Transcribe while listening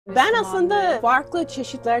Ben aslında farklı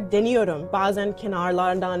çeşitler deniyorum. Bazen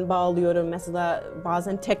kenarlardan bağlıyorum. Mesela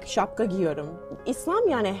bazen tek şapka giyiyorum. İslam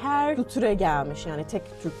yani her kültüre gelmiş. Yani tek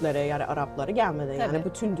Türklere yani Araplara gelmedi. Tabii. Yani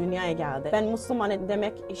bütün dünyaya geldi. Ben Müslüman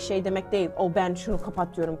demek demek değil. Ben şunu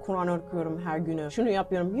kapatıyorum, Kur'an okuyorum her günü. Şunu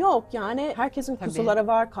yapıyorum. Yok yani herkesin kusurları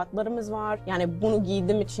var, katlarımız var. Yani bunu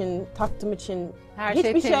giydiğim için, taktığım için her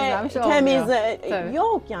hiçbir şey temiz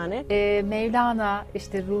yok yani. Mevlana,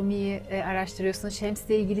 işte Rumi'yi araştırıyorsun. Şems'le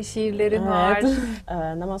ilgili şiirlerin var.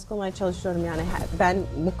 Namaz kılmaya çalışıyorum yani. Ben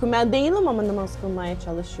mükemmel değilim ama namaz kılmaya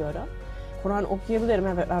çalışıyorum. Kur'an okuyabilirim,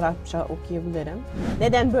 evet Arapça okuyabilirim.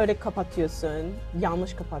 Neden böyle kapatıyorsun?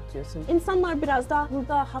 Yanlış kapatıyorsun. İnsanlar biraz daha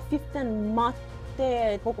burada hafiften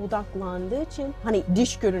maddeye çok odaklandığı için hani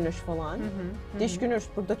dış görünüş falan. Dış görünüş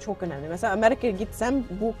burada çok önemli. Mesela Amerika'ya gitsem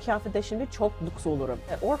bu kıyafette şimdi çok lüks olurum.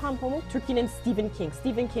 Orhan Pamuk, Türkiye'nin Stephen King.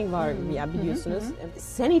 Stephen King var ya biliyorsunuz.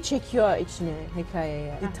 Seni çekiyor içine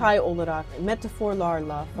hikayeye. Detay olarak,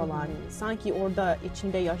 metaforlarla falan. Sanki orada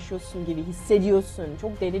içinde yaşıyorsun gibi hissediyorsun.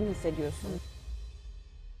 Çok derin hissediyorsun.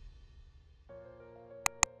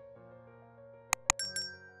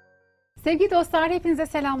 Sevgili dostlar, hepinize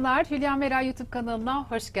selamlar. Hülya Meral Youtube kanalına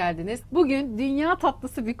hoş geldiniz. Bugün dünya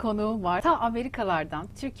tatlısı bir konuğum var. Ta Amerikalardan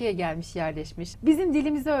Türkiye'ye gelmiş, yerleşmiş. Bizim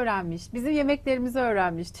dilimizi öğrenmiş, bizim yemeklerimizi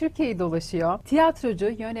öğrenmiş, Türkiye'yi dolaşıyor. Tiyatrocu,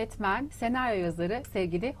 yönetmen, senaryo yazarı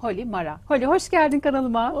sevgili Mara. Hoş geldin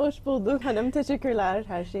kanalıma. Hoş bulduk hanım. Teşekkürler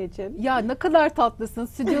her şey için. Ya ne kadar tatlısın.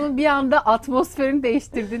 Stüdyonun bir anda atmosferini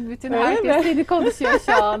değiştirdin. Bütün herkes seni konuşuyor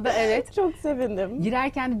şu anda. Evet. Çok sevindim.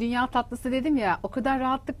 Girerken dünya tatlısı dedim ya, o kadar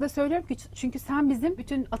rahatlıkla söylüyorum ki çünkü sen bizim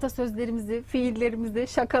bütün atasözlerimizi, fiillerimizi,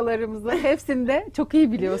 şakalarımızı hepsinde çok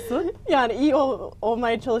iyi biliyorsun. Yani iyi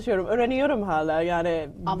olmaya çalışıyorum. Öğreniyorum hala yani.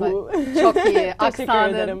 Ama bu... çok iyi.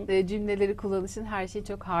 Aksanın, cümleleri kullanışın, her şey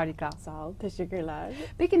çok harika. Sağ ol. Teşekkürler.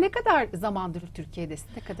 Peki ne kadar zamandır Türkiye'desin?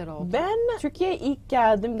 Ne kadar oldu? Ben Türkiye'ye ilk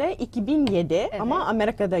geldiğimde 2007 ama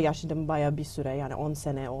Amerika'da yaşadım bayağı bir süre. Yani 10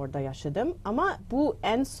 sene orada yaşadım. Ama bu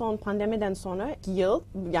en son pandemiden sonra 2 yıl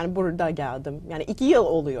yani burada geldim. Yani 2 yıl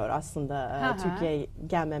oluyor aslında Türkiye'ye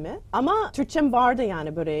gelmemi. Ama Türkçem vardı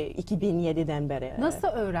yani böyle 2007'den beri. Nasıl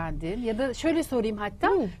öğrendin? Ya da şöyle sorayım hatta,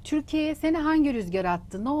 Türkiye'ye seni hangi rüzgar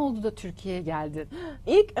attı? Ne oldu da Türkiye'ye geldin?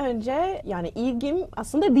 İlk önce yani ilgim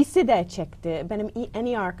aslında lisede çekti. Benim en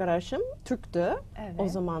iyi arkadaşım Türk'tü o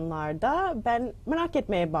zamanlarda. Ben merak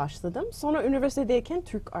etmeye başladım. Sonra üniversitedeyken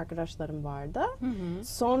Türk arkadaşlarım vardı.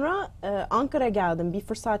 Sonra Ankara'ya geldim. Bir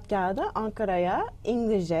fırsat geldi. Ankara'ya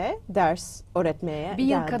İngilizce ders öğretmeye geldim. Bir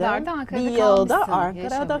yıl kadar da Ankara'da bir yılda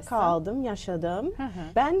Ankara'da kaldım, yaşadım.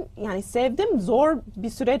 Ben yani sevdim. Zor bir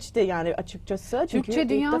süreçti yani açıkçası. Çünkü Türkçe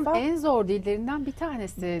dünyanın en zor dillerinden bir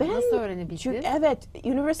tanesi. Nasıl öğrenebildin? Evet,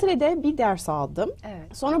 üniversitede bir ders aldım.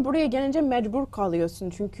 Sonra buraya gelince mecbur kalıyorsun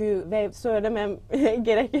çünkü ve söylemem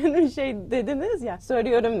gereken bir şey dediniz ya.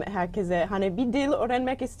 Söylüyorum herkese hani bir dil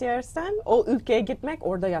öğrenmek istersen o ülkeye gitmek,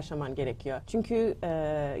 orada yaşaman gerekiyor. Çünkü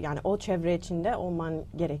yani o çevre içinde olman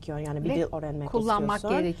gerekiyor yani bir dil öğrenmek kullanmak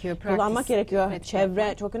istiyorsan. gerekiyor. Kullanmak gerekiyor.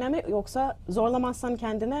 Çevre çok önemli. Yoksa zorlamazsan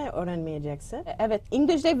kendine öğrenmeyeceksin. Evet,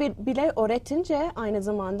 İngilizce bile öğretince aynı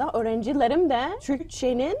zamanda öğrencilerim de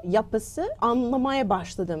Türkçenin yapısı anlamaya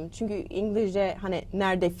başladım. Çünkü İngilizce hani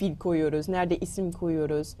nerede fiil koyuyoruz, nerede isim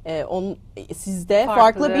koyuyoruz. Sizde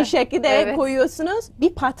farklı bir şekilde koyuyorsunuz.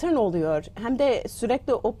 Bir patern oluyor. Hem de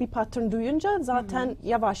sürekli o bir patern duyunca zaten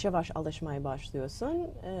yavaş yavaş alışmaya başlıyorsun.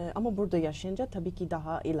 Ama burada yaşayınca tabii ki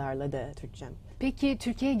daha ilerledi Türkçem. Peki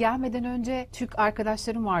Türkiye'ye gelmeden önce Türk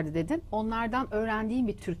arkadaşlarım vardı dedin. Onlardan öğrendiğin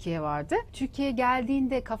bir Türkiye vardı. Türkiye'ye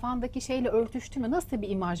geldiğinde kafandaki şeyle örtüştü mü? Nasıl bir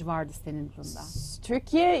imaj vardı senin bunda?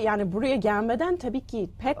 Türkiye yani buraya gelmeden tabii ki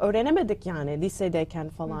pek öğrenemedik yani lisedeyken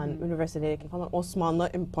falan, üniversitedeyken falan Osmanlı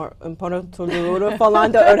İmparatorluğu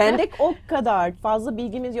falan da öğrendik. O kadar fazla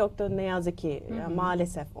bilgimiz yoktu ne yazık ki. Yani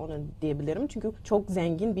maalesef onu diyebilirim. Çünkü çok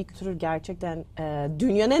zengin bir kültür gerçekten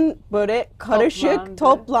dünyanın böyle karışık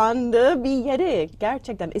toplandığı bir yeri.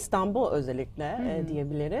 Gerçekten İstanbul özellikle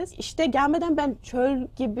diyebiliriz. İşte gelmeden ben çöl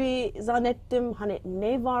gibi zannettim. Hani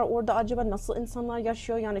ne var orada acaba, nasıl insanlar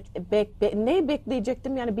yaşıyor yani ne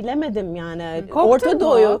bekleyecektim yani bilemedim yani. Orta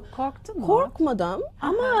Doğu. Korktun mu? Korkmadım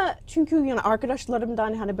ama çünkü yani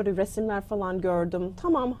arkadaşlarımdan hani böyle resimler falan gördüm.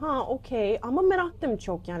 Tamam okey ama meraklıyım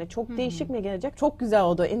çok yani çok değişik mi gelecek? Çok güzel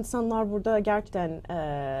oldu. İnsanlar burada gerçekten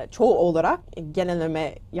çoğu olarak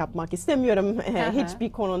genelleme yapmak istemiyorum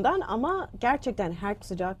hiçbir konudan ama gerçekten gerçekten her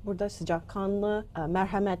sıcak, burada sıcakkanlı,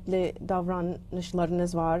 merhametli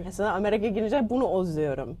davranışlarınız var. Mesela Amerika'ya gidince bunu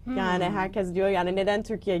özlüyorum. Yani herkes diyor yani neden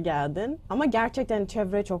Türkiye'ye geldin? Ama gerçekten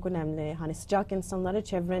çevre çok önemli. Hani sıcak insanları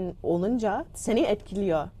çevren olunca seni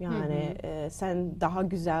etkiliyor. Yani sen daha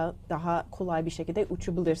güzel, daha kolay bir şekilde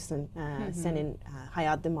uçabilirsin senin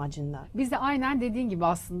hayat imajında. Biz de aynen dediğin gibi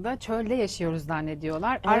aslında çölde yaşıyoruz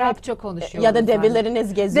zannediyorlar. Evet. Arapça konuşuyoruz. Ya da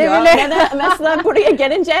develeriniz geziyor. Ya da mesela buraya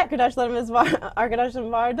gelince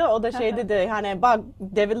arkadaşlarım vardı. O da şey dedi hani bak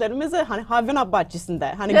develerimizi hani hayvanat bahçesinde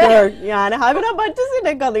hani gör yani hayvanat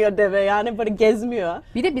bahçesinde kalıyor deve yani böyle gezmiyor.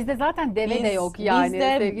 Bir de bizde zaten deve de yok yani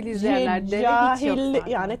sevgili izleyenler. Deve hiç yok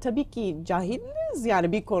zaten. Yani tabii ki cahiliz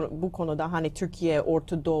yani bu konuda hani Türkiye,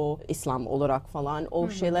 Orta Doğu, İslam olarak falan o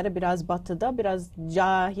şeylere biraz batıda biraz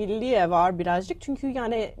cahilliğe var birazcık çünkü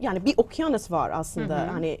yani bir okyanus var aslında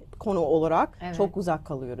hani konu olarak çok uzak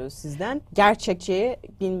kalıyoruz sizden. Gerçekçi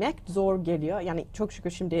bilmek zor geliyor. Yani çok şükür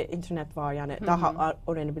şimdi internet var yani daha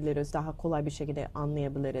öğrenebiliriz, daha kolay bir şekilde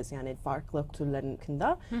anlayabiliriz yani farklı kültürlerin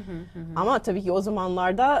hakkında. Ama tabii ki o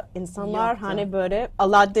zamanlarda insanlar yoktu. hani böyle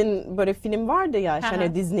Aladdin böyle film vardı ya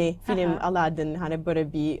hani Disney film Aladdin hani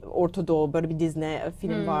böyle bir Orta Doğu böyle bir Disney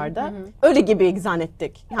film vardı. Öyle gibi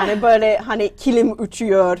zannettik. Hani böyle hani kilim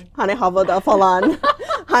uçuyor hani havada falan.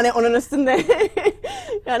 Hani onun üstünde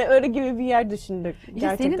yani öyle gibi bir yer düşündük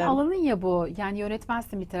gerçekten. Senin alanın ya bu. Yani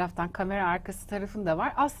yönetmensin bir taraftan, kamera arkası tarafın da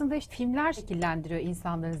var. Aslında işte filmler şekillendiriyor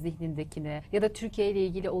insanların zihnindekini ya da Türkiye ile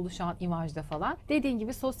ilgili oluşan imajda falan. Dediğin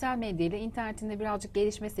gibi sosyal medyayla internetin de birazcık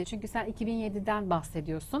gelişmesi. Çünkü sen 2007'den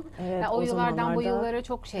bahsediyorsun. Evet, yani o yıllardan bu yıllara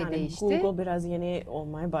çok şey yani değişti. Google biraz yeni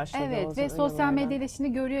olmaya başladı. Evet ve sosyal medyayla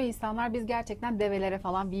şimdi görüyor insanlar biz gerçekten develere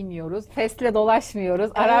falan bilmiyoruz. Fesle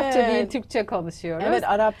dolaşmıyoruz. Arapça değil Türkçe konuşuyoruz. Evet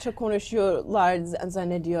Arapça konuşuyorlar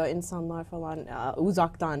zannediyor insanlar falan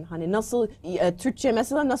uzaktan. Hani nasıl Türkçe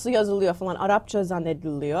mesela nasıl yazılıyor falan Arapça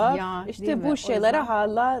zannediliyor. Ya, işte bu şeylere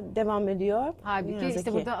hala devam ediyor. Halbuki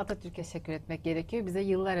işte burada Atatürk'e teşekkür etmek gerekiyor. Bize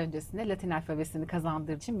yıllar öncesinde Latin alfabesini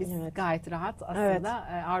kazandığı için biz gayet rahat aslında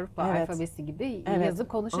Avrupa alfabesi gibi yazıp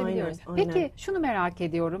konuşabiliyoruz. Aynen. Peki şunu merak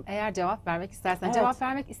ediyorum. Eğer cevap vermek istersen, cevap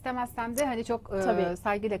vermek istemezsen de hani çok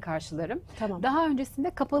saygıyla karşılarım. Tamam. Daha öncesinde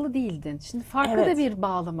kapalı değildin. Şimdi farklı da bir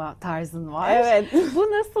bağlama tarzın var. Evet. Bu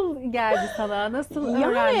nasıl geldi sana? Nasıl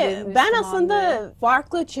öğrendin? Ben aslında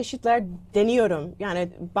farklı çeşitler deniyorum. Yani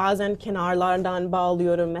bazen kenarlardan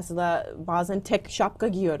bağlıyorum. Mesela bazen tek şapka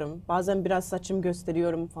giyiyorum. Bazen biraz saçım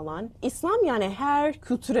gösteriyorum falan. İslam yani her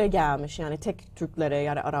kültüre gelmiş. Yani tek Türklere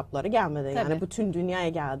yani Araplara gelmedi. Tabii. Yani bütün dünyaya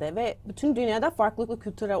geldi ve bütün dünyada farklı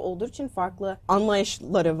kültürler olduğu için farklı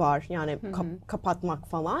anlayışları var. Yani kapatmak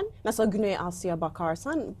falan. Mesela Güney Asya'ya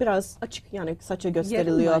bakarsan biraz açık yani saçı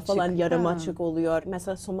gösteriliyor falan. Yarım açık oluyor.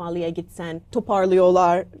 Mesela Somali'ye gitsen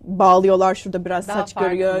toparlıyorlar, bağlıyorlar şurada biraz daha saç farklı.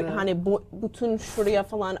 görüyor. Hani bütün şuraya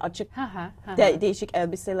falan açık değişik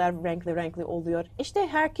elbiseler renkli oluyor. İşte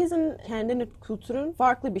herkesin kendini kültürün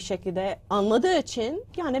farklı bir şekilde anladığı için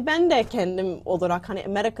yani ben de kendim olarak hani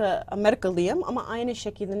Amerikalıyım ama aynı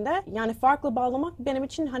şekilde yani farklı bağlamak benim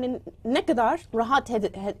için hani ne kadar rahat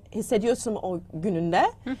hissediyorsun o gününde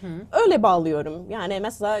öyle bağlıyorum. Yani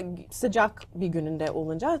mesela sıcak bir gününde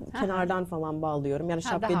olunca kenardan falan bağlıyorum. Yani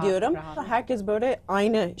şapka diyorum. Herkes böyle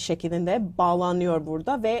aynı şekilde bağlanıyor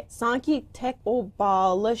burada ve sanki tek o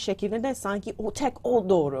bağlı şekilde sanki o tek o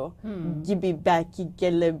doğru gibi belki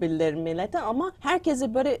gelebilir millete ama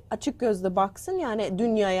herkese böyle açık gözle baksın yani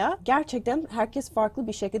dünyaya gerçekten herkes farklı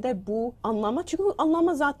bir şekilde bu anlama çünkü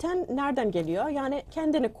anlama zaten nereden geliyor? Yani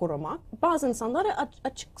kendini korumak. Bazı insanlar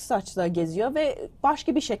açık saçla geziyor ve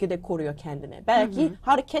başka bir şekilde koruyor kendini. Belki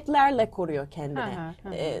hareketlerle koruyor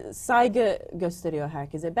kendini. Saygı gösteriyor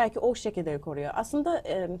herkese. Belki o şekilde koruyor. Aslında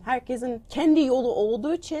herkesin kendi yolu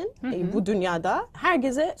olduğu için bu dünyada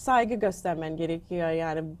herkese saygı göstermen gerekiyor.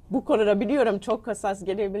 Yani bu konuda biliyorum çok hassas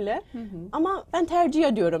gelebilir. Ama ben tercih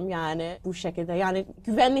ediyorum yani bu şekilde. Yani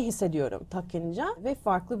güvenli hissediyorum takınca ve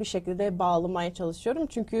farklı bir şekilde bağlamaya çalışıyorum.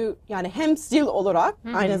 Çünkü yani hem stil olarak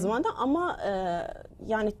aynı zamanda ama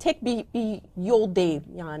yani tek bir yol değil.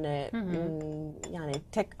 Yani yani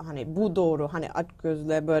tek hani bu doğru hani aç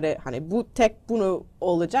gözle böyle hani bu tek bunu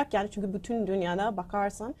olacak yani çünkü bütün dünyada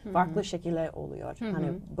bakarsan farklı şekiller oluyor. Hani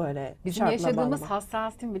böyle bizim yaşadığımız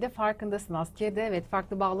hassasiyetin bir de farkındasın. Askerde evet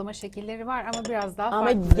farklı bağlama şekilleri var ama biraz daha ama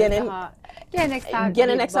farklı. Daha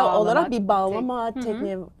geleneksel olarak bir bağlama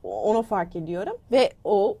tekniği onu fark ediyorum ve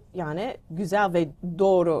o yani güzel ve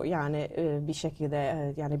doğru yani bir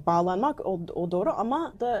şekilde yani bağlanmak o doğru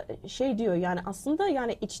ama da şey diyor yani aslında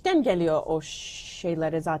yani içten geliyor o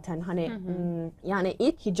şeyleri zaten hani yani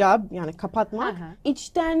ilk hicab yani kapatmak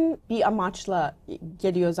içten bir amaçla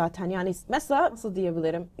geliyor zaten. Yani mesela nasıl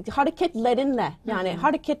diyebilirim? Hareketlerinle yani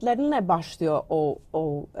hareketlerinle başlıyor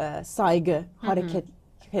o saygı hareketleri.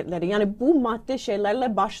 Yani bu madde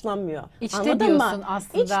şeylerle başlamıyor. İşte Anladın diyorsun mı?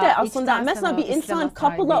 aslında. İşte aslında mesela bir insan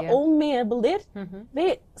kapıla olmayabilir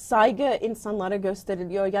ve saygı insanlara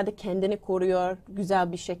gösteriliyor ya da kendini koruyor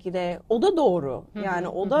güzel bir şekilde. O da doğru. Yani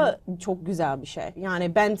o da çok güzel bir şey.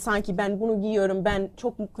 Yani ben bunu giyiyorum. Ben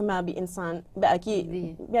çok mükemmel bir insan. Belki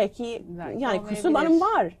yani kusurlarım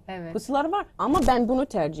var. Evet. Kusurlarım var ama ben bunu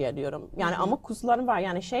tercih ediyorum. Yani ama kusurlarım var.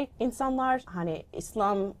 Yani insanlar hani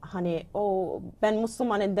İslam hani ben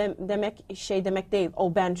Müslüman demek demek değil.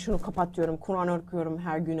 Ben şunu kapatıyorum, Kur'an okuyorum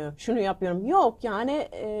her günü. Şunu yapıyorum. Yok yani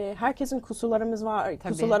herkesin kusurlarımız var.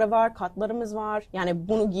 Tabii. Kusurları var, katlarımız var. Yani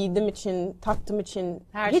bunu giydiğim için, taktığım için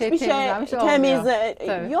her hiçbir şey temiz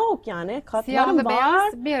yok yani. Katlarım var. Siyahla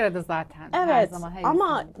beyaz bir arada zaten. Evet. Her zaman,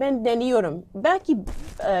 ama ben deniyorum. Belki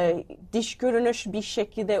dış görünüş bir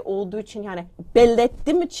şekilde olduğu için yani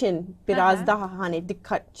bellettiğim için biraz daha hani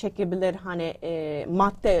dikkat çekebilir hani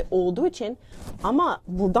madde olduğu için ama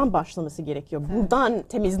buradan başlaması gerekiyor. Buradan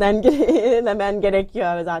temizlemen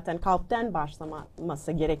gerekiyor zaten. Kalpten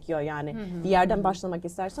başlaması gerekiyor yani. Bir yerden başlamak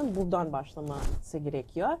istersen buradan başlaması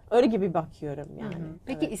gerekiyor. Öyle gibi bakıyorum yani.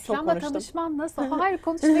 Peki İslam'la tanışman nasıl? Hayır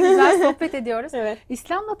konuştuk güzel sohbet ediyoruz. Evet.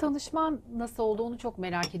 İslam'la tanışman nasıl olduğunu çok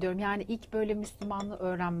merak ediyorum. Yani ilk böyle Müslümanlığı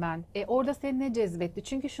öğrenmen. Orada seni ne cezbetti?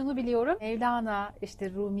 Çünkü şunu biliyorum. Mevlana,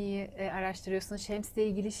 işte Rumi'yi araştırıyorsun. Şems'le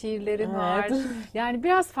ilgili şiirlerin var. Yani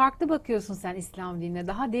biraz farklı bakıyorsun sen İslam dinine.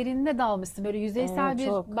 Daha derinine dalmışsın. Böyle yüzeysel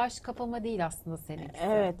bir baş kapama değil aslında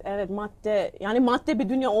seninkisi. Evet madde bir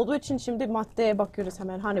dünya olduğu için şimdi maddeye bakıyoruz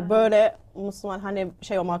hemen hani böyle Müslüman hani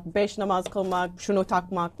olmak, 5 namaz kılmak, şunu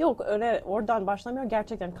takmak yok öyle oradan başlamıyor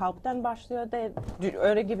gerçekten kalpten başlıyor de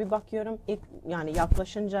öyle gibi bakıyorum yani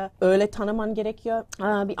yaklaşınca öyle tanıman gerekiyor.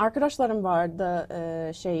 Bir arkadaşlarım vardı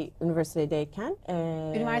üniversitedeyken.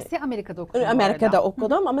 Üniversite Amerika'da okudum. Amerika'da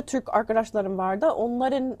okudum ama Türk arkadaşlarım vardı.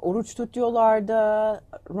 Onların oruç tutuyorlardı.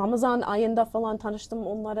 Ramazan ayında falan tanıştım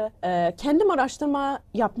onları. Kendim araştırma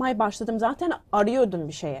yapmaya başladım. Zaten arıyordum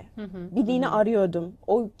bir şeye. Bir dini arıyordum.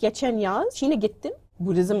 O geçen yaz Çin'e gittim.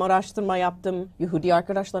 Budizm araştırma yaptım. Yahudi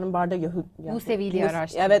arkadaşlarım vardı. Museviliği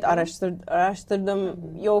araştırdım. Evet araştırdım.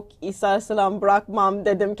 Yok İsa Aleyhisselam bırakmam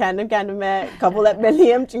dedim. Kendime kabul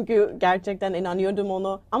etmeliyim. Çünkü gerçekten inanıyordum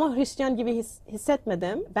onu. Ama Hristiyan gibi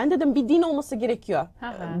hissetmedim. Ben dedim bir din olması gerekiyor.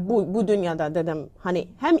 Bu dünyada dedim. Hani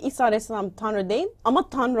hem İsa Aleyhisselam Tanrı değil ama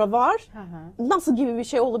Tanrı var. Nasıl gibi bir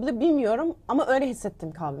şey olabilir bilmiyorum. Ama öyle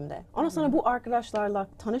hissettim kalbimde. Ondan sonra bu arkadaşlarla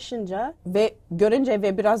tanışınca ve görünce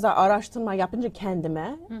ve biraz da araştırma yapınca kendime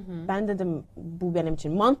ben dedim bu benim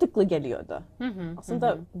için mantıklı geliyordu.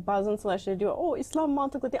 Aslında bazı insanlar diyor İslam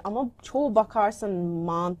mantıklı değil ama çoğu bakarsın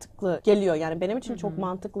mantıklı geliyor. Yani benim için çok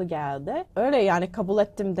mantıklı geldi. Öyle yani kabul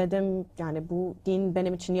ettim dedim yani bu din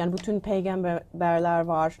benim için yani bütün peygamberler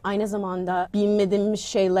var. Aynı zamanda bilmediğim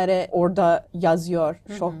şeyleri orada yazıyor.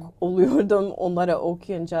 Şok oluyordum onları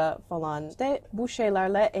okuyunca falan. İşte bu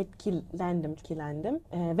şeylerle etkilendim.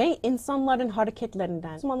 Ve insanların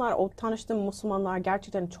hareketlerinden. O tanıştığım Müslümanlar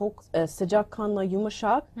gerçekten çok sıcakkanlı,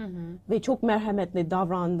 yumuşak ve çok merhametli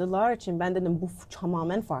davrandılar için ben dedim bu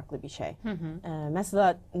tamamen farklı bir şey.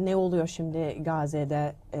 Mesela ne oluyor şimdi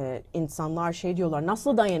Gazze'de insanlar diyorlar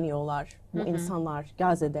nasıl dayanıyorlar bu insanlar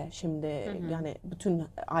Gazze'de şimdi yani bütün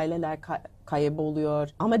aileler kayboluyor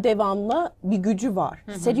ama devamlı bir gücü var.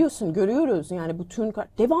 Hissediyorsun, görüyoruz yani bütün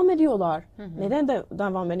devam ediyorlar. Neden de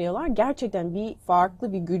devam ediyorlar? Gerçekten bir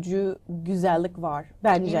farklı bir gücü, güzellik var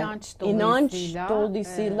bence. İnanç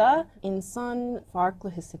dolayısıyla insan farklı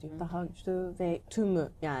hissediyor. Daha güçlü ve tümü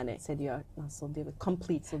yani hissediyor. Nasıl diyor?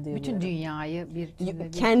 Complete diyor. Bütün dünyayı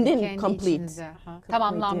kendin complete.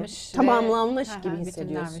 Tamamlanmış gibi hissediyorsun.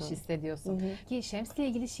 Bütünlenmiş hissediyorsun. Ki Şems'le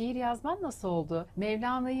ilgili şiir yazman nasıl oldu?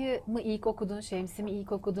 Mevlana'yı mı ilk okudun, Şems'i mi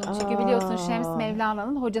ilk okudun? Çünkü biliyorsun Şems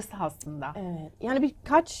Mevlana'nın hocası aslında. Evet. Yani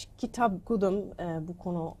birkaç kitap okudum bu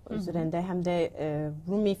konu üzerinde. Hem de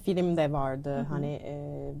Rumi film de vardı. Hani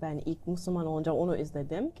ben ilk Müslüman olunca onu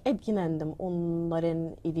izledim. Etkilendim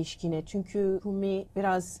onların ilişkine. Çünkü Rumi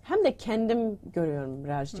biraz hem de kendim görüyorum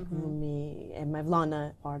birazcık Rumi,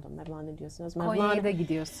 Mevlana diyorsunuz. Konya'ya da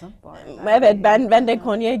gidiyorsun bu arada. Evet ben de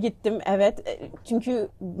Konya'ya gittim. Evet. Çünkü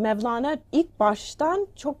Mevlana ilk baştan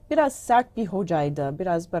çok biraz sert sert bir hocaydı.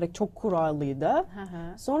 Biraz böyle çok kurallıydı.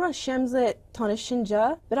 Sonra Şems'le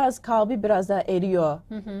tanışınca biraz kalbi biraz daha eriyor.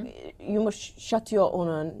 Yumuşatıyor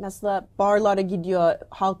onun. Mesela barlara gidiyor,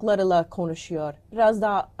 halklarla konuşuyor. Biraz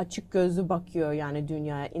daha açık gözlü bakıyor yani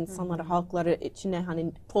dünyaya. İnsanları, halkları içine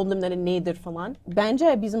hani problemleri nedir falan.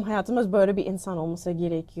 Bence bizim hayatımız böyle bir insan olması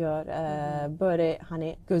gerekiyor. Böyle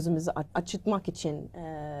hani gözümüzü açıtmak için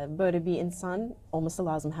böyle bir insan olması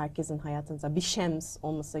lazım herkesin hayatında. Bir Şems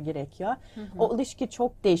olması gerekiyor. O ilişki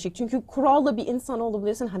çok değişik. Çünkü kurallı bir insan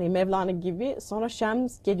olabilirsin hani Mevlana gibi. Sonra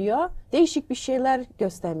Şems geliyor. Değişik bir şeyler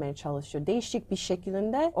göstermeye çalışıyor. Değişik bir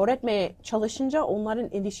şekilde öğretmeye çalışınca onların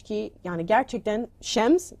ilişki yani gerçekten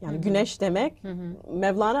Şems yani güneş demek.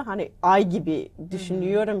 Mevlana hani ay gibi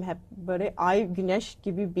düşünüyorum hep böyle ay güneş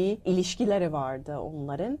gibi bir ilişkileri vardı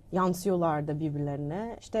onların. Yansıyorlardı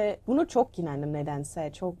birbirlerine. İşte bunu çok inandım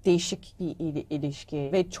nedense. Çok değişik bir ilişki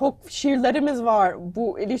ve çok şiirlerimiz var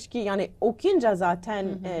bu ilişki yani okuyunca zaten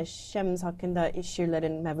Şems hakkında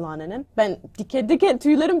şiirlerin Mevlana'nın ben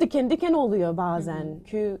tüylerim diken diken oluyor bazen.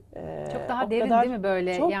 Çünkü çok daha derin değil mi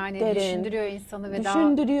böyle yani derin, düşündürüyor insanı ve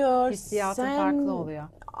daha hissiyatın farklı oluyor.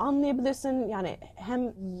 Anlayabilirsin yani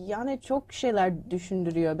hem yani çok şeyler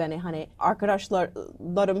düşündürüyor beni hani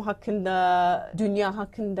arkadaşlarım hakkında, dünya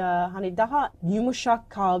hakkında hani daha yumuşak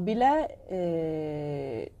kalbiyle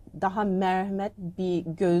daha merhamet bir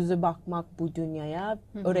gözü bakmak bu dünyaya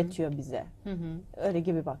öğretiyor bize. Öyle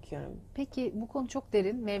gibi bakıyorum. Peki bu konu çok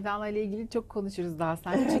derin. Mevlana ile ilgili çok konuşuruz daha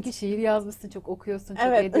sen. Çünkü şiir yazmışsın, çok okuyorsun,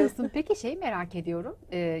 çok ediyorsun. Peki şeyi merak ediyorum.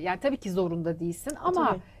 Yani tabii ki zorunda değilsin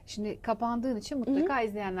ama şimdi kapandığın için mutlaka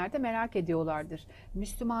izleyenler de merak ediyorlardır.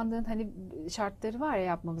 Müslümanlığın hani şartları var ya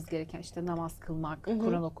yapmamız gereken işte namaz kılmak,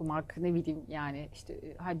 Kur'an okumak, ne bileyim yani işte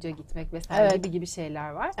hacca gitmek vesaire gibi şeyler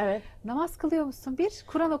var. Namaz kılıyor musun? Bir,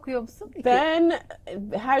 Kur'an okuyor musun? İki. Ben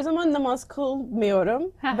her zaman namaz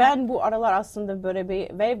kılmıyorum. Ben bu aralar aslında böyle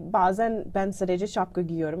bir ve bazen ben sadece şapka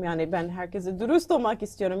giyiyorum. Yani ben herkese dürüst olmak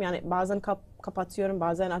istiyorum. Yani bazen kapatıyorum,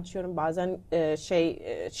 bazen açıyorum, bazen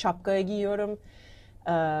şapkayı giyiyorum.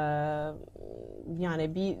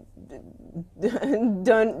 Yani bir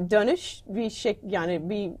dönüş bir şey yani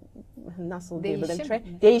bir nasıl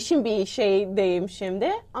diyebilirim değişim bir şeydeyim şimdi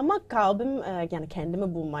ama kalbim yani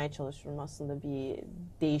kendimi bulmaya çalışıyorum aslında bir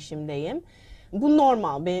değişimdeyim. Bu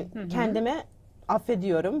normal. Ben kendime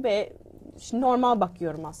affediyorum ve normal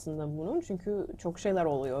bakıyorum aslında bunun çünkü çok şeyler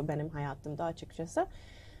oluyor benim hayatımda açıkçası.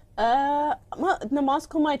 Ama namaz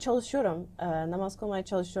kılmaya çalışıyorum. Namaz kılmaya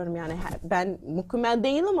çalışıyorum yani ben mükemmel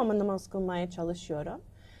değilim ama namaz kılmaya çalışıyorum.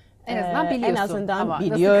 En azından biliyorsun. En azından ama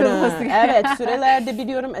biliyorum. Evet, sürelerde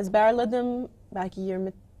biliyorum, ezberledim. Belki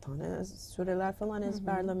 20 tane süreler falan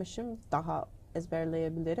ezberlemişim. Daha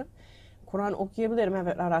ezberleyebilirim. Kur'an okuyabilirim,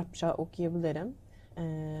 evet Arapça okuyabilirim.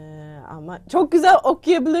 Ama çok güzel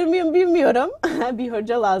okuyabilir miyim bilmiyorum. Bir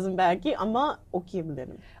hoca lazım belki ama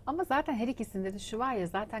okuyabilirim. Ama zaten her ikisinde de şu var ya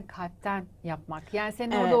zaten kalpten yapmak. Yani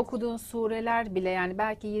senin orada okuduğun sureler bile yani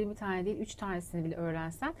belki 20 tane değil 3 tanesini bile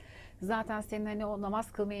öğrensen zaten senin hani o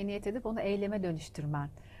namaz kılmaya niyet edip onu eyleme dönüştürmen.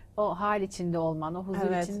 O hal içinde olman, o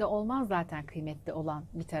huzur içinde olman zaten kıymetli olan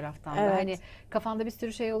bir taraftan da. Hani kafanda bir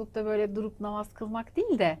sürü şey olup da böyle durup namaz kılmak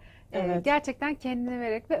değil de gerçekten kendine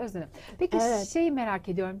vererek ve özlenip. Peki şeyi merak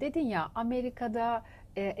ediyorum dedin ya Amerika'da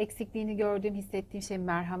eksikliğini gördüğüm, hissettiğim şey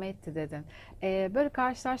merhametti dedin. Böyle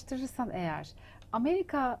karşılaştırırsan eğer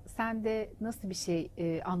Amerika sende nasıl bir şey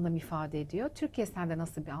anlam ifade ediyor? Türkiye sende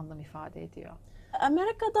nasıl bir anlam ifade ediyor?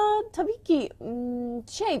 Amerika'da tabii ki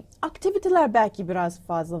aktiviteler belki biraz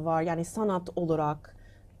fazla var yani sanat olarak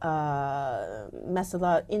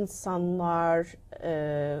mesela insanlar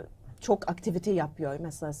çok aktivite yapıyor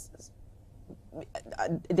mesela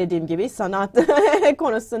dediğim gibi sanat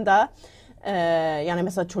konusunda yani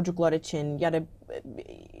mesela çocuklar için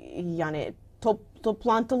yani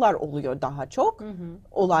toplantılar oluyor daha çok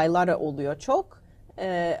olaylar oluyor çok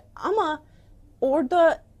ama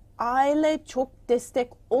orada aile çok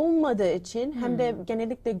destek olmadığı için hem de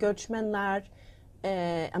genellikle göçmenler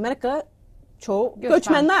Amerika çoğu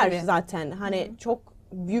göçmenler zaten hani çok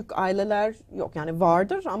büyük aileler yok yani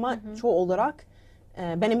vardır ama çoğu olarak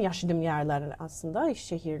benim yaşadığım yerler aslında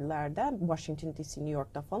şehirlerde Washington DC, New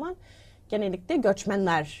York'ta falan genellikle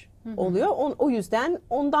göçmenler oluyor. O yüzden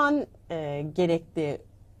ondan gerekli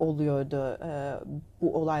oluyordu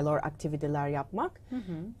bu olaylar, aktiviteler yapmak.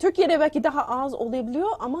 Türkiye'de belki daha az olabiliyor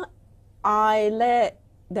ama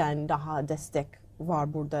aileden daha destek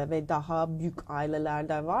var burada ve daha büyük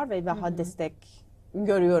ailelerde var ve daha destek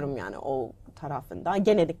görüyorum yani o tarafından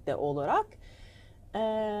genellikle olarak.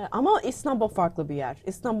 Ama İstanbul farklı bir yer.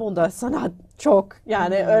 İstanbul'da sanat çok,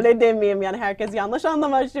 yani öyle demeyeyim, yani herkes yanlış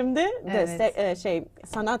anlamaz şimdi. Evet.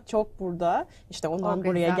 Sanat çok burada. İşte ondan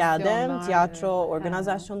buraya geldim. Tiyatro,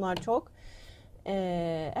 organizasyonlar çok.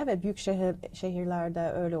 Evet, büyük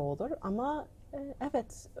şehirlerde öyle olur ama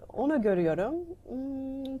evet, onu görüyorum.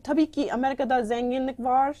 Tabii ki Amerika'da zenginlik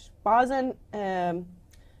var. Bazen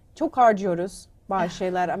çok harcıyoruz bazı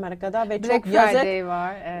şeyler Amerika'da ve Black çok yazık. Friday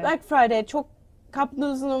var. Evet. Black Friday çok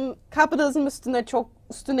kapitalizm üstüne çok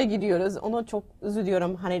üstüne gidiyoruz. Ona çok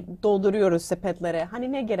üzülüyorum. Hani dolduruyoruz sepetlere.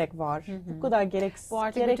 Hani ne gerek var? Bu kadar Bu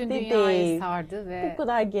artık gerekli bütün dünyayı değil. sardı ve Bu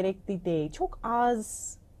kadar gerekli değil. Çok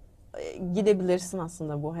az gidebilirsin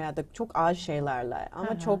aslında bu hayatta. Çok az şeylerle.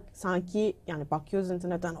 Ama çok sanki yani bakıyoruz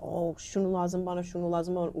internetten, şunu lazım bana, şunu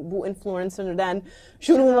lazım bana, bu influencer'dan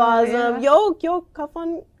şunu lazım. Yok,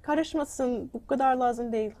 kafan karışmasın. Bu kadar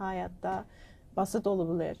lazım değil hayatta. Basit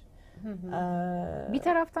olabilir. Bir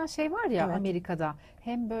taraftan şey var ya, Evet. Amerika'da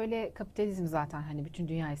hem böyle kapitalizm zaten hani bütün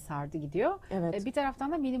dünyayı sardı gidiyor. Evet. Bir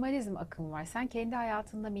taraftan da minimalizm akımı var. Sen kendi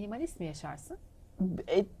hayatında minimalist mi yaşarsın?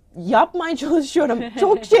 Yapmaya çalışıyorum.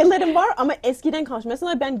 Çok şeylerim var ama eskiden kalmış.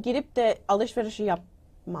 Mesela ben girip de alışverişi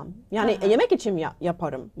yapmam. Yani yemek için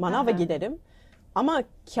yaparım. Manava giderim. Ama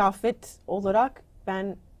kıyafet olarak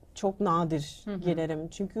ben çok nadir giderim.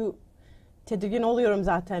 Çünkü tedirgin oluyorum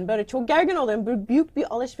zaten. Böyle çok gergin oluyorum. Böyle büyük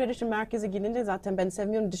bir alışveriş merkeze gidince zaten ben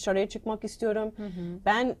sevmiyorum. Dışarıya çıkmak istiyorum.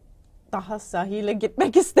 Ben daha sahile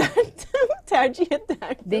gitmek isterdim. Tercih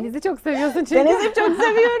ederdim. Denizi çok seviyorsun çünkü. Denizi çok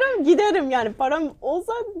seviyorum. Giderim yani. Param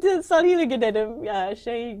olsa sahile giderim. Ya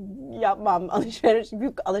yapmam.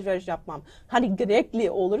 Büyük alışveriş yapmam. Hani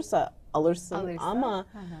gerekli olursa alırsın. Ama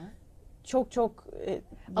çok yapmayı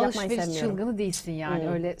alışveriş sevmiyorum. çılgını değilsin yani.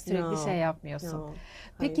 Öyle sürekli şey yapmıyorsun.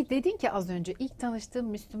 Peki dedin ki az önce ilk tanıştığım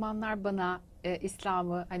Müslümanlar bana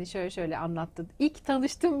İslam'ı hani şöyle anlattı. İlk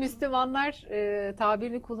tanıştığım Müslümanlar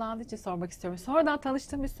tabirini kullandığı için sormak istiyorum. Sonradan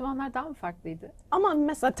tanıştığım Müslümanlar daha mı farklıydı? Ama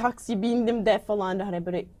mesela taksi bindim de falan da hani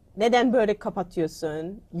böyle neden böyle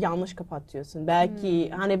kapatıyorsun? Yanlış kapatıyorsun. Belki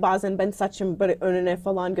hani bazen ben saçım böyle önüne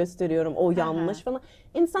falan gösteriyorum. O yanlış falan.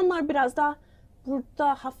 İnsanlar biraz daha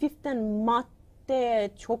burada hafiften maddeye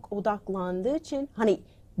çok odaklandığı için hani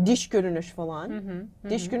diş görünüş falan.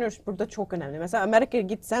 Diş görünüş burada çok önemli. Mesela Amerika'ya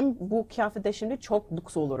gitsem bu kıyafette şimdi çok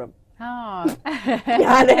lüks olurum.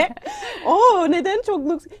 Yani neden çok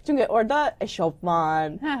lüks? Çünkü orada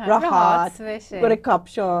eşofman, rahat ve böyle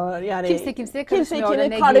kapşon. Yani kimseye karışmıyor. Orada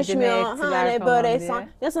ne karışmıyor. hani böyle diye.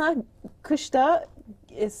 mesela kışta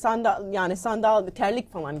sandal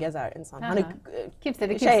terlik falan gezer insan. Hani kimse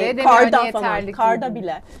de kimseye demiyor niye falan, terlik karda giydin.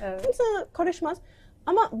 bile. Evet. Kimse karışmaz.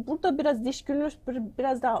 Ama burada biraz diş görünüş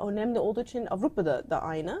biraz daha önemli olduğu için Avrupa'da da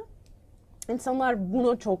aynı. İnsanlar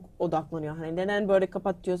buna çok odaklanıyor. Hani neden böyle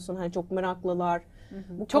kapatıyorsun? Hani çok meraklılar.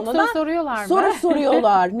 Bu Çok konuda soru soruyorlar mı? Soru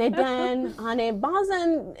soruyorlar. Neden? Hani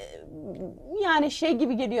bazen yani şey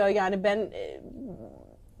gibi geliyor yani ben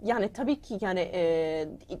yani tabii ki yani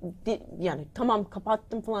yani tamam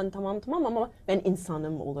kapattım falan tamam ama ben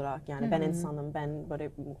insanım olarak yani ben insanım, ben böyle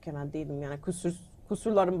mükemmel değilim yani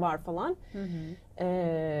kusurlarım var falan.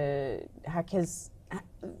 Herkes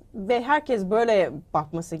böyle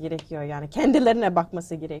bakması gerekiyor yani kendilerine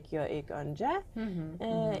bakması gerekiyor ilk önce.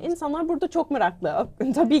 İnsanlar burada çok meraklı.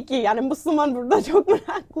 Tabii ki yani Müslüman burada çok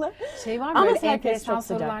meraklı. Şey var mı böyle enteresan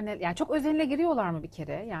sorular ne? Yani çok özeline giriyorlar mı bir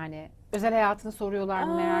kere? Yani özel hayatını soruyorlar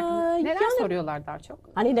mı, merakını? Neler soruyorlar daha çok?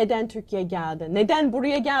 Hani neden Türkiye'ye geldin? Neden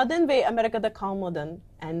buraya geldin ve Amerika'da kalmadın?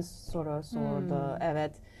 En soru sordu.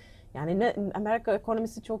 Evet. Yani Amerika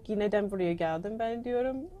ekonomisi çok iyi. Neden buraya geldin? Ben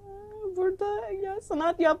diyorum burada ya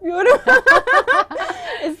sanat yapıyorum.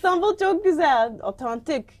 İstanbul çok güzel,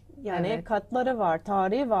 otantik. Yani katları var,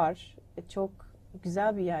 tarihi var. Çok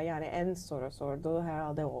güzel bir yer. Yani en soru sorduğu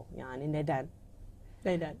herhalde o. Yani neden?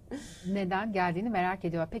 Neden geldiğini merak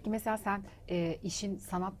ediyor. Peki mesela sen işin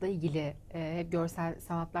sanatla ilgili, hep görsel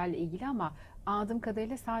sanatlarla ilgili ama anladığım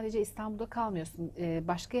kadarıyla sadece İstanbul'da kalmıyorsun.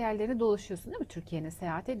 Başka yerlere dolaşıyorsun değil mi? Türkiye'nin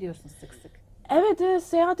seyahat ediyorsun sık sık. Evet,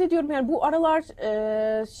 seyahat ediyorum. Yani bu aralar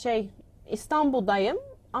İstanbul'dayım.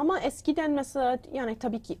 Ama eskiden mesela yani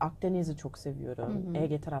tabii ki Akdeniz'i çok seviyorum.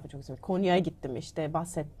 Ege tarafı çok seviyorum. Konya'ya gittim işte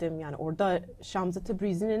bahsettim. Yani orada Şam'da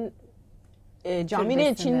Tebrizi'nin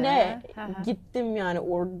caminin içinde gittim yani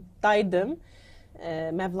oradaydım.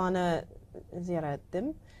 Mevlana ziyaret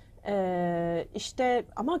ettim. İşte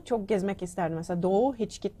ama çok gezmek isterdim. Mesela Doğu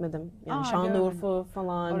hiç gitmedim. Yani Şanlıurfa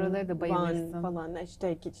falan, oraları da bayılırsın. Van falan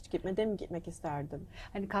işte hiç gitmedim, gitmek isterdim.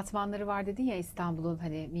 Hani katmanları var dedin ya, İstanbul'un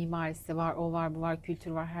hani mimarisi var, o var, bu var,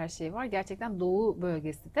 kültür var, her şey var. Gerçekten Doğu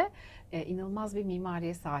bölgesi de inanılmaz bir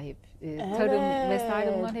mimariye sahip. Tarım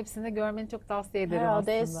vesaire, bunların hepsini de görmeni çok tavsiye ederim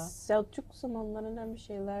Herhalde aslında. Selçuk zamanlarından bir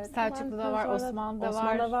şeyler. Selçuklu'da var,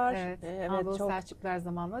 Osmanlı'da var. Evet, Anadolu çok, Selçuklular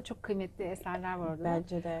zamanında çok kıymetli eserler var orada.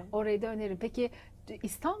 bence de. Orayı da öneririm. Peki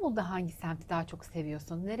İstanbul'da hangi semti daha çok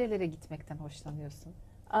seviyorsun? Nerelere gitmekten hoşlanıyorsun?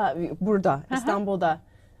 Burada, İstanbul'da.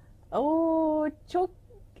 Çok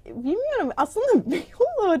bilmiyorum. Aslında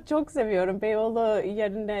Beyoğlu çok seviyorum. Beyoğlu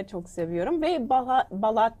yerine çok seviyorum ve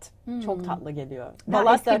Balat çok tatlı geliyor.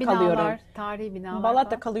 Balat'ta kalıyorum. Tarihi binalar Balat'ta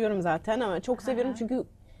falan. kalıyorum zaten ama çok seviyorum çünkü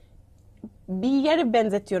bir yere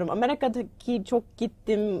benzetiyorum. Amerika'daki çok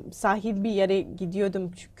gittim, sahil bir yere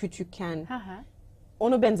gidiyordum küçükken.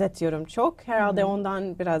 Onu benzetiyorum çok. Herhalde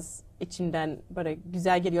ondan biraz içimden böyle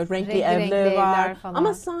güzel geliyor. Renkli evler var. Falan.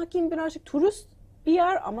 Ama sakin, birazcık turist bir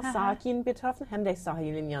yer ama sakin bir tarafı, hem de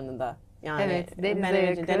sahilin yanında. Yani evet,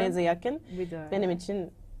 denize yakın. Benim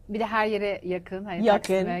için bir de her yere yakın. Hani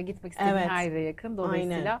yakın. Taksim'e gitmek istediğin her yere yakın.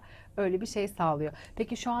 Dolayısıyla aynen. öyle bir şey sağlıyor.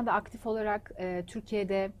 Peki şu anda aktif olarak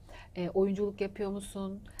Türkiye'de oyunculuk yapıyor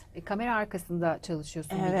musun? Kamera arkasında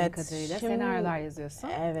çalışıyorsun bildiğim kadarıyla. Senaryolar yazıyorsun.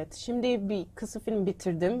 Evet. Şimdi bir kısa film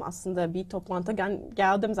bitirdim. Aslında bir toplantı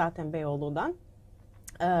geldim zaten Beyoğlu'dan.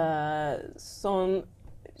 Son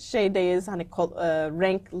şeydeyiz, hani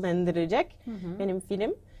renklendirecek benim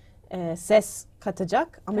film. Ses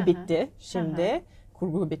katacak ama bitti şimdi.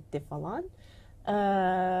 Kurgu bitti falan.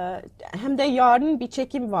 Hem de yarın bir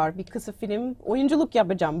çekim var, bir kısa film. Oyunculuk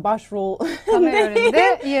yapacağım, başrol. Kamera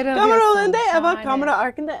önünde yer alıyorsun. Kamera önünde, evet, kamera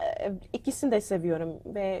arkasında, ikisini de seviyorum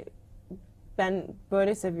ve ben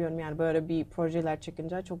böyle seviyorum, yani böyle bir projeler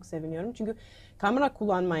çıkınca çok seviniyorum. Çünkü kamera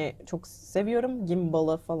kullanmayı çok seviyorum,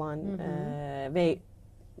 gimbal'ı falan ve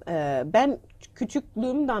ben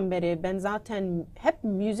küçüklüğümden beri ben zaten hep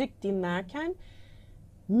müzik dinlerken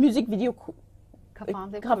müzik video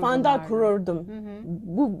kafanda kururdum.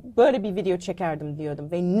 Bu böyle bir video çekerdim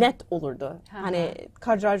diyordum ve net olurdu. Hani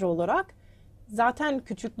kadraj olarak. Zaten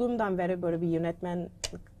küçüklüğümden beri böyle bir yönetmen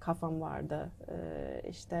kafam vardı.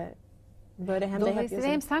 İşte böyle hem de dolayısıyla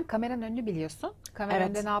hem sen kameranın önünü biliyorsun. Kamera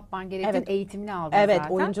önünde ne yapman gerektiğini evet. eğitimini aldın zaten.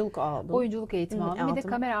 zaten. Oyunculuk aldım. Oyunculuk eğitimi aldın. Bir de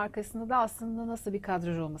kamera arkasında da aslında nasıl bir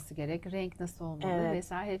kadraj olması gerek, renk nasıl olmalı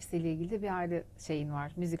vesaire, hepsiyle ilgili de bir ayrı şeyin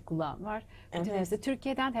var. Müzik kulağın var. Bütün hepsi.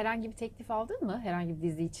 Türkiye'den herhangi bir teklif aldın mı? Herhangi bir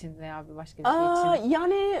dizi için veya bir başka bir şey için?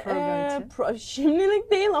 Yani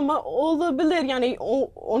şimdilik değil ama olabilir. Yani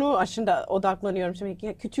onu aslında odaklanıyorum.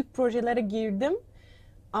 Şimdi küçük projelere girdim.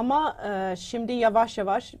 Ama şimdi yavaş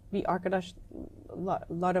yavaş bir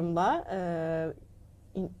arkadaşlarımla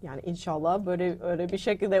yani inşallah böyle öyle bir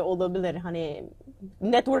şekilde olabilir. Hani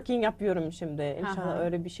networking yapıyorum şimdi. İnşallah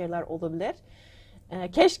öyle bir şeyler olabilir.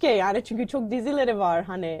 Keşke, yani çünkü çok dizileri var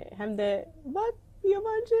hani, hem de bak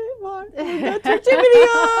yabancı var. Türkçe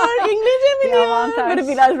biliyor, İngilizce biliyor. Böyle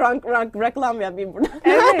biraz reklam yapayım burada.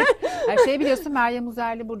 Evet. Her şeyi biliyorsun, Meryem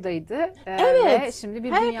Uzerli buradaydı. Ve şimdi bir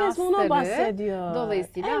dünya herkes ona starı. bahsediyor.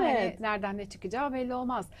 Dolayısıyla hani nereden ne çıkacağı belli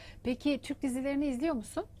olmaz. Peki Türk dizilerini izliyor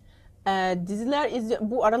musun? Diziler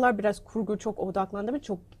bu aralar biraz kurgu çok odaklandım.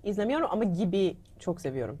 Çok izlemiyorum ama Gibi çok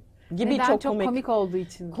seviyorum. Gibi neden? çok komik olduğu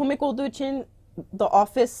için. Komik olduğu için The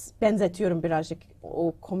Office benzetiyorum birazcık.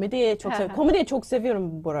 O komediyi çok seviyorum. Komediyi çok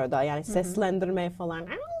seviyorum bu arada. Yani seslendirme falan.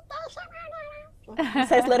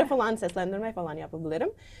 Seslendirme falan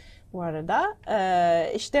yapabilirim bu arada.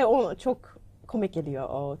 İşte o çok komik geliyor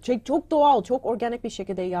o. Çok doğal, çok organik bir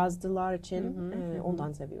şekilde yazdılar için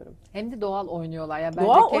ondan seviyorum. Hem de doğal oynuyorlar ya. Bence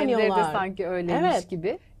doğal kendileri oynuyorlar. de sanki öyleymiş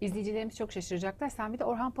gibi. İzleyicilerimiz çok şaşıracaklar. Sen bir de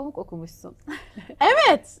Orhan Pamuk okumuşsun.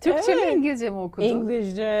 Evet. Türkçe mi İngilizce mi okudun?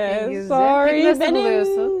 İngilizce. Sorry. Peki nasıl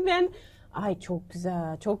buluyorsun? Ay çok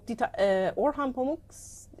güzel. Çok Orhan Pamuk,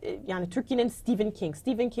 yani Türkiye'nin Stephen King.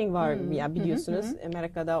 Stephen King var ya, biliyorsunuz.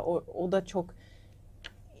 Amerika'da o da çok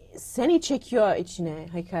seni çekiyor içine,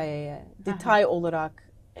 hikayeye. Detay olarak,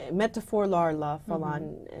 metaforlarla falan.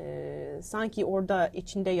 Sanki orada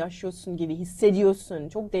içinde yaşıyorsun gibi hissediyorsun.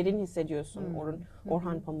 Çok derin hissediyorsun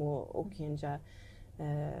Orhan Pamuk'u okuyunca.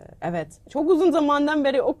 Evet. Çok uzun zamandan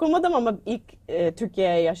beri okumadım ama ilk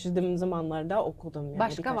Türkiye'ye yaşadığım zamanlarda okudum. Yani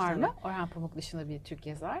başka var mı Orhan Pamuk dışında bir Türk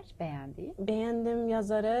yazar beğendiğin? Beğendim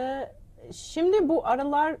yazarı. Şimdi bu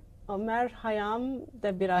aralar Ömer Hayyam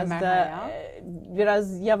da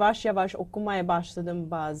biraz yavaş yavaş okumaya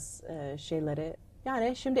başladım bazı şeyleri.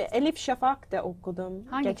 Yani şimdi Elif Şafak da okudum.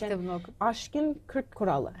 Hangi kitabını okudun? Aşkın 40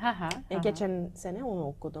 Kuralı. Hı hı. Geçen sene onu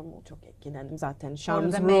okudum. Çok etkilendim zaten. Şams,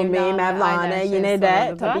 Orada Rumi, Mevlana, aynen Mevlana yine de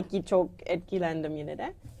soruldu da. tabii ki çok etkilendim yine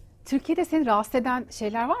de. Türkiye'de seni rahatsız eden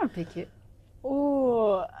şeyler var mı peki?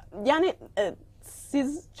 Yani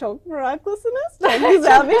siz çok meraklısınız. Çok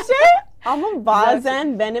güzel bir şey. Ama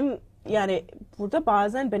bazen benim yani burada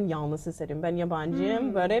bazen ben yalnız hissediyorum. Ben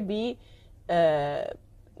yabancıyım. Böyle bir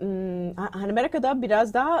Amerika'da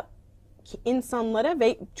biraz daha insanlara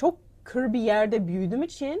ve çok kır bir yerde büyüdüğüm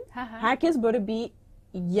için herkes böyle bir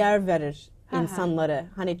yer verir insanlara.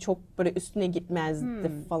 Hani çok böyle üstüne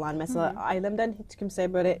gitmezdi falan. Mesela ailemden hiç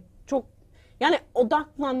kimse böyle çok yani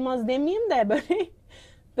odaklanmaz demeyeyim de böyle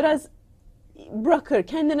biraz bırakır,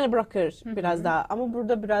 kendine bırakır biraz daha. Ama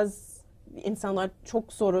burada biraz insanlar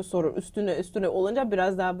çok soru üstüne olunca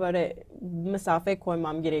biraz daha böyle mesafe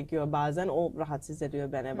koymam gerekiyor bazen. O rahatsız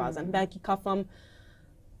ediyor beni bazen. Belki kafam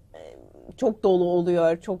çok dolu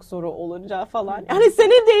oluyor, çok soru olunca falan. Yani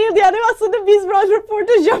seni değil yani aslında biz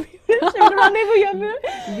röportaj yapıyoruz, şimdi randevu yapıyoruz.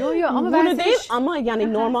 Yo ama bunu ben değil ama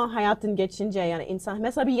yani normal hayatın geçince yani insan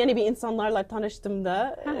mesela yeni bir insanlarla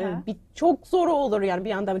tanıştığımda bir çok soru olur yani bir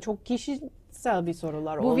yandan çok kişisel bir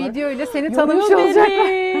sorular olur. Bu videoyla seni tanımış Yoruyor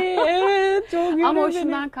olacaklar. Evet, çok yoruyor Ama o beni.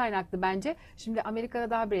 şundan kaynaklı bence. Şimdi Amerika'da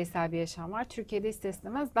daha bireysel bir yaşam var. Türkiye'de ister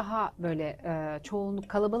istemez daha böyle çoğunluk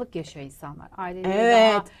kalabalık yaşıyor insanlar. Aileleri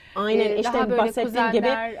Evet, daha, aynen işte daha böyle bahsettiğim gibi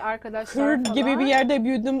arkadaşlar Kürt falan. gibi bir yerde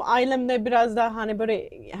büyüdüm. Ailemde biraz daha hani böyle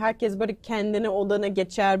herkes böyle kendine odana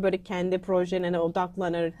geçer, böyle kendi projelerine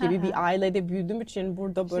odaklanır gibi bir ailede büyüdüğüm için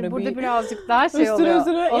burada böyle Şimdi burada bir birazcık daha şey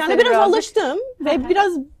oluyor. yani biraz alıştım ve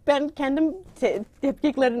biraz ben kendim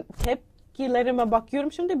tepkilerime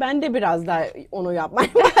bakıyorum şimdi ben de biraz daha onu yapmaya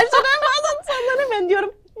başladım. Bazen insanlara ben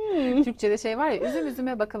diyorum Türkçe'de şey var ya üzüm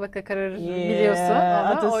üzüme baka baka kararır biliyorsun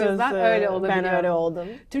onu. O yüzden öyle olabiliyor. Ben öyle oldum.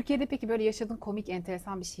 Türkiye'de peki böyle yaşadığın komik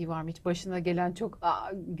enteresan bir şey var mı? Hiç başına gelen çok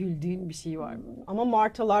güldüğün bir şey var mı? Ama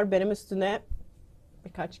martılar benim üstüne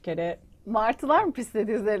birkaç kere Martılar mı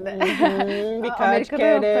pisledi üzerine? birkaç Amerika'da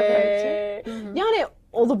yok kere. tabii öyle bir şey. Yani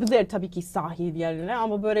olabilir tabii ki sahil yerine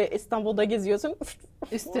ama böyle İstanbul'da geziyorsun.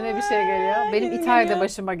 Üstüne bir şey geliyor. Benim İtalya'da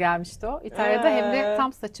başıma gelmişti o. İtalya'da hem de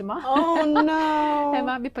tam saçıma. Oh no.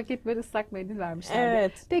 Hemen bir paket böyle ıslak mendil vermişlerdi.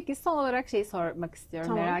 Evet. Peki son olarak şeyi sormak istiyorum.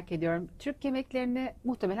 Tamam. Merak ediyorum. Türk yemeklerini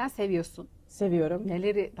muhtemelen seviyorsun. Seviyorum.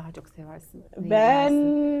 Neleri daha çok seversin? Ben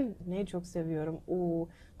neyi çok seviyorum?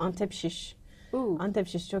 Antep şiş. Antep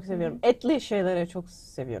şiş çok seviyorum. Etli şeyleri çok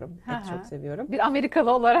seviyorum. Et çok seviyorum. Bir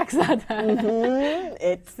Amerikalı olarak zaten.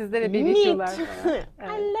 Et. Sizlere BBQ'lar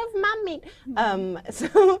falan. I love my meat.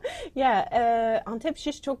 So yeah, Antep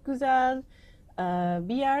şiş çok güzel.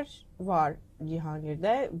 Bir yer var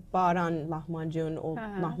Cihangir'de. Baran lahmacun, o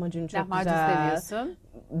lahmacun çok Lahmacun güzel. seviyorsun.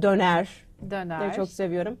 Döner. Döner. De çok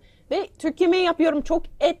seviyorum. Ve Türk yemeği yapıyorum. Çok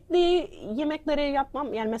etli yemekleri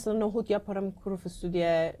yapmam. Yani mesela nohut yaparım, kuru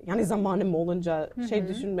fasulye. Yani zamanım olunca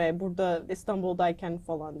düşünme. Burada İstanbul'dayken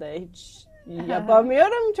falan da hiç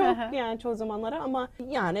yapamıyorum çok yani çoğu zamanlara ama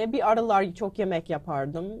yani bir aralar çok yemek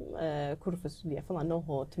yapardım. Kuru fasulye falan,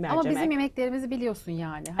 nohut, mercimek. Ama bizim yemeklerimizi biliyorsun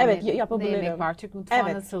yani. Hani Evet, yapabilirim. ne yemek var, Türk mutfağı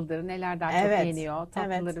Evet. nasıldır, neler daha çok yeniyor,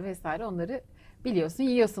 tatlıları vesaire onları biliyorsun,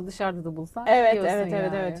 yiyorsun dışarıda da bulsan yiyorsun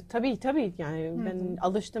yani. Evet. Tabii yani ben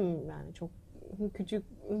alıştım yani çok küçük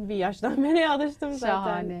bir yaştan beri alıştım zaten.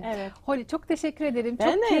 Şahane. Evet. Holly çok teşekkür ederim. Ben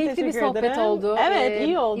çok de keyifli bir teşekkür sohbet ederim. oldu. Evet,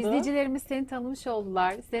 iyi oldu. İzleyicilerimiz seni tanımış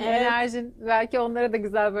oldular. Senin Evet. enerjin belki onlara da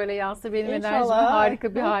güzel böyle yansır. Benim İnşallah. enerjimi harika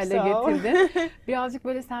bir Çok hale sağ ol. getirdin. Birazcık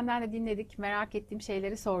böyle senden de dinledik. Merak ettiğim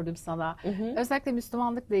şeyleri sordum sana. Özellikle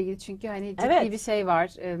Müslümanlıkla ilgili çünkü hani ciddi bir şey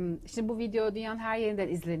var. Şimdi bu video dünyanın her yerinden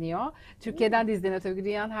izleniyor. Türkiye'den de izleniyor tabii ki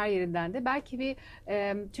dünyanın her yerinden de. Belki bir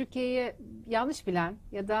Türkiye'yi yanlış bilen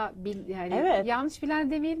ya da yanlış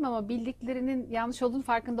bilen demeyelim ama bildiklerinin yanlış olduğunu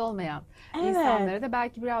farkında olmayan insanlara da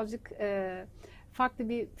belki birazcık farklı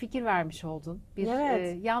bir fikir vermiş oldun. Bir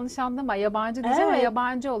yanlış anlama, yabancı diyeceğim ama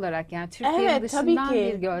yabancı olarak yani Türkiye'nin dışından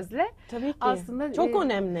bir gözle tabii ki. aslında çok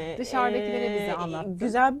önemli. Dışarıdakilere bize anlattın.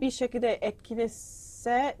 Güzel bir şekilde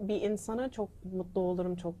etkilese bir insana çok mutlu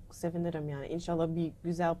olurum, çok sevinirim yani. İnşallah bir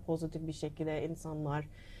güzel, pozitif bir şekilde insanlar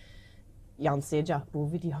yansıyacak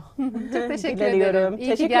bu video. Çok teşekkür ederim. İyi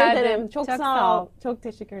teşekkür ki geldin. ederim. Çok sağ ol. Çok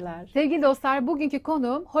teşekkürler. Sevgili dostlar, bugünkü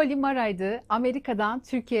konuğum Holly Mara'ydı. Amerika'dan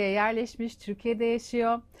Türkiye'ye yerleşmiş, Türkiye'de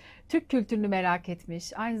yaşıyor. Türk kültürünü merak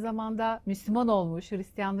etmiş. Aynı zamanda Müslüman olmuş,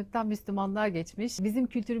 Hristiyanlıktan Müslümanlığa geçmiş. Bizim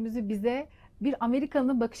kültürümüzü bize bir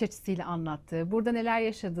Amerikalı'nın bakış açısıyla anlattığı, burada neler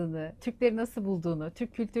yaşadığını, Türkleri nasıl bulduğunu,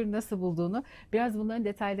 Türk kültürünü nasıl bulduğunu, biraz bunların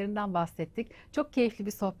detaylarından bahsettik. Çok keyifli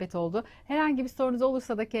bir sohbet oldu. Herhangi bir sorunuz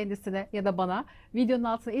olursa da kendisine ya da bana videonun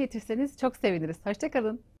altına iletirseniz çok seviniriz. Hoşça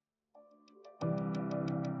kalın.